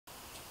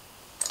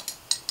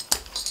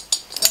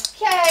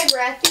Okay, we're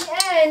at the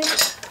end.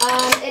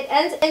 It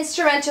ends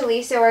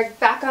instrumentally, so we're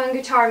back on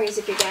guitar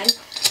music again.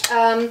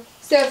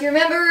 So if you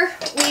remember,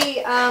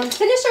 we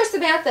finished our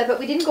Samantha, but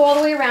we didn't go all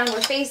the way around.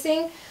 We're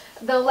facing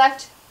the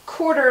left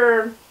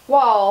quarter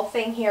wall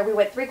thing here. We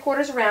went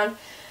 3/4 around.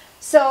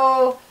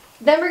 So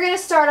then we're going to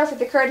start off with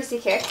the courtesy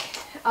kick.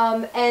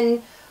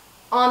 And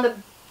on the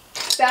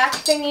back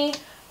thingy,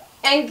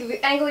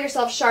 angle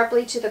yourself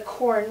sharply to the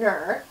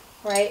corner,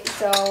 right?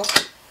 So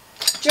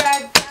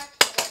drag back,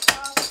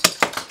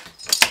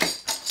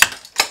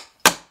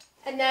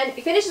 and then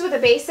it finishes with a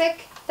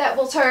basic that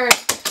will turn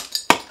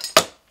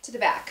to the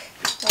back,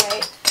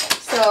 right?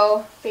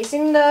 So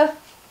facing the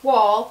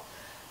wall,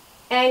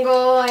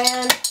 angle,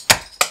 and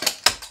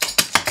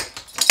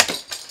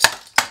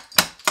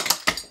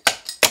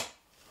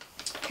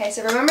okay,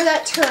 so remember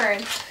that turn,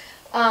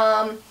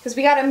 because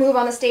we got to move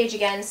on the stage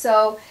again.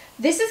 So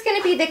this is going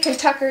to be the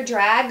Kentucker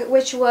Drag,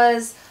 which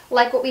was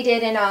like what we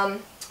did in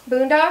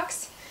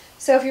Boondocks.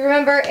 So if you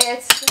remember,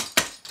 it's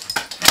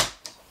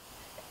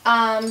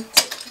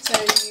so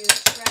you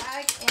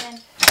drag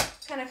and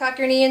kind of cock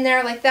your knee in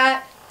there like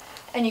that,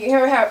 and you can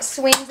hear how it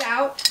swings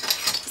out.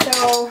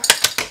 So,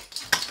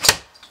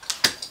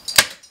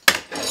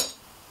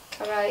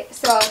 alright,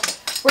 so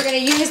we're going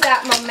to use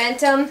that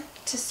momentum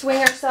to swing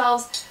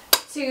ourselves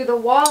to the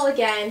wall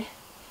again,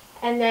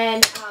 and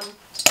then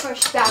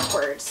push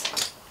backwards.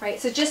 Right,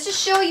 so just to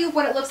show you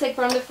what it looks like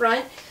from the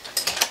front.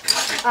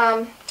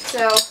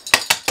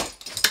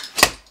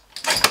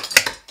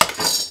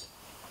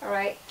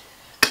 Alright.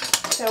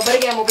 So, but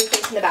again, we'll be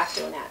facing the back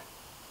doing that.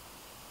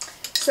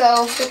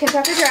 So, the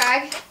Kentucker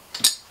Drag.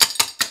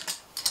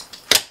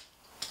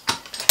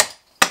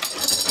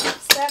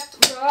 Step,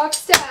 rock,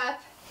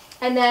 step.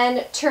 And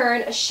then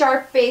turn a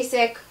sharp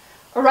basic,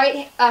 a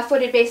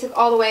right-footed basic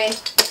all the way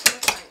to the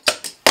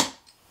front.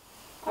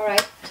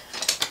 Alright.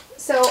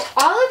 So,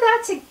 all of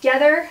that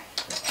together,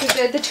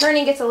 because the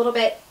turning gets a little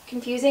bit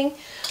confusing.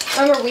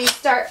 Remember, we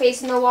start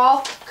facing the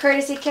wall,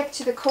 courtesy kick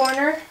to the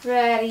corner,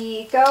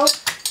 ready, go.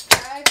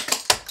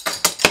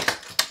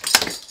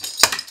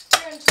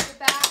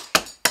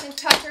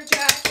 Kentucker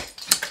Drag,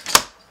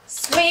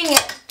 swing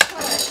it,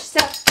 push,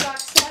 step, rock,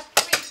 step,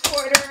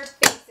 3/4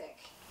 basic.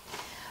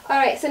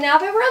 Alright, so now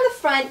that we're on the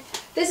front,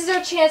 this is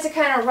our chance to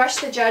kind of rush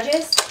the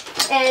judges.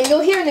 And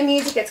you'll hear in the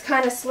music it's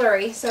kind of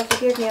slurry, so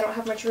forgive me, I don't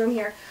have much room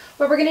here.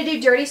 But we're going to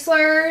do dirty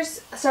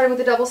slurs, starting with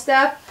the double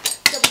step.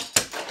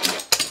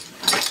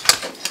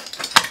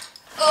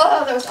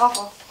 Oh, that was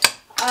awful.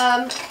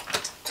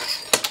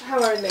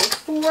 How are they?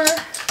 4.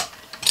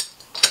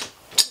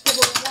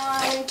 Double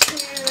 1, 2,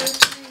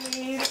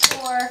 3,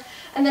 4,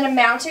 and then a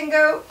mountain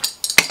goat.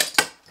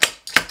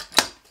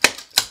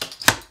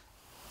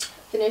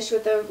 Finish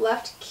with the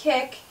left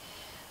kick,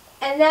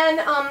 and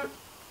then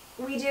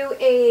we do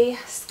a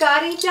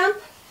Scotty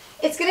jump.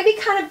 It's going to be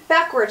kind of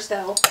backwards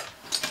though,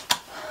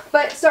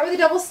 but start with a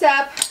double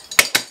step,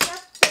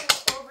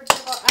 over,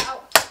 double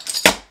out,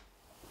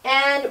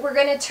 and we're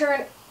going to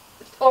turn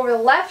over the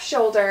left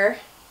shoulder,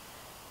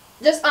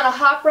 just on a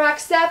hop rock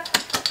step,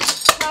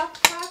 hop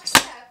rock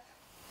step.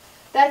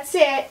 That's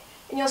it.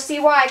 And you'll see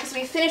why, because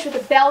we finish with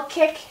a bell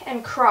kick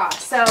and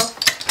cross. So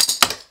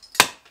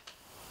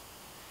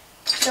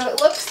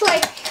it looks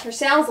like, or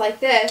sounds like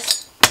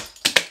this.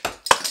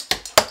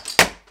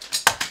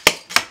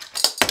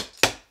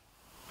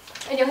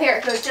 And you'll hear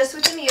it goes just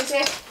with the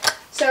music.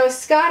 So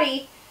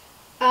Scotty,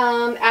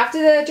 after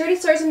the dirty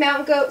slurs and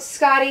mountain goat,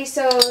 Scotty,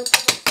 so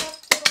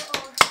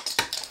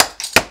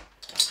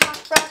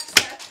hop rock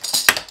step.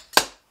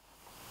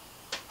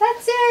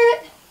 That's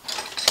it.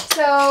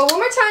 So one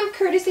more time,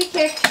 courtesy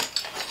kick.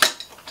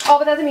 All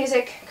without the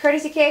music.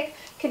 Courtesy kick,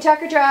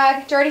 Kentucker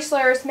Drag, dirty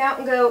slurs,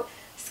 mountain goat,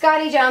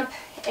 Scotty jump,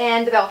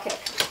 and the bell kick.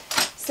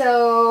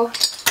 So,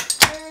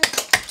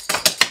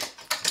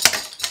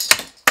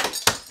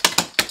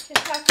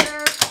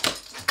 Kentucker,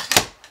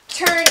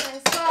 turn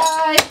and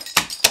slide.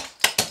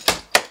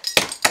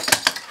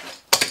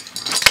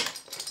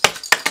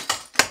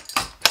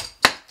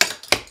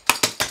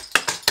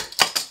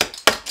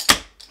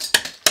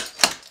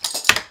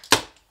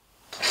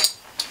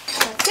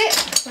 That's it,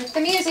 with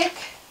the music.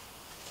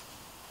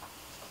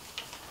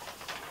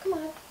 Come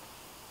on.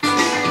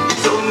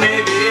 So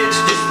maybe it's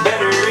just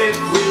better if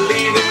we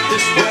leave it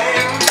this way.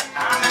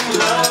 I'm in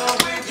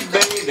love with you,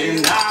 baby,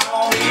 and I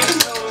don't even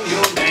know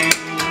your name.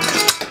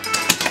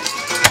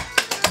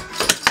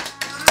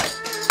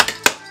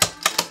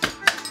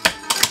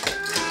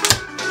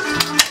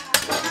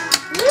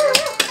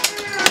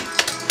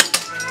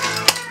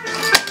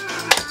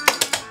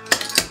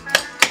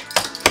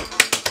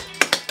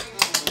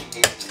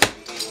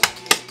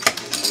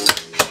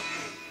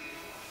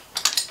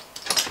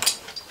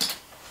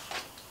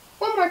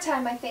 One more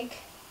time, I think.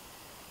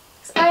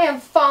 'Cause I am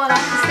falling off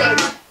the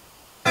stage.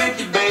 With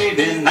you,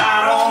 baby, and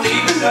I don't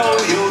even know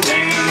your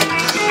name.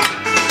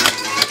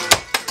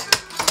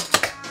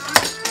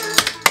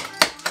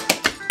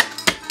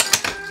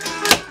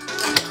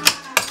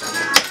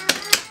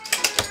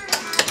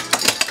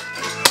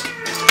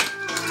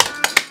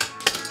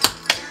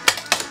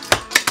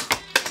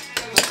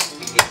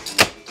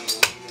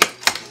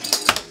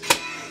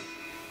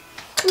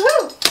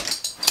 Woohoo!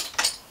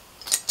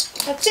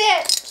 That's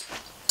it.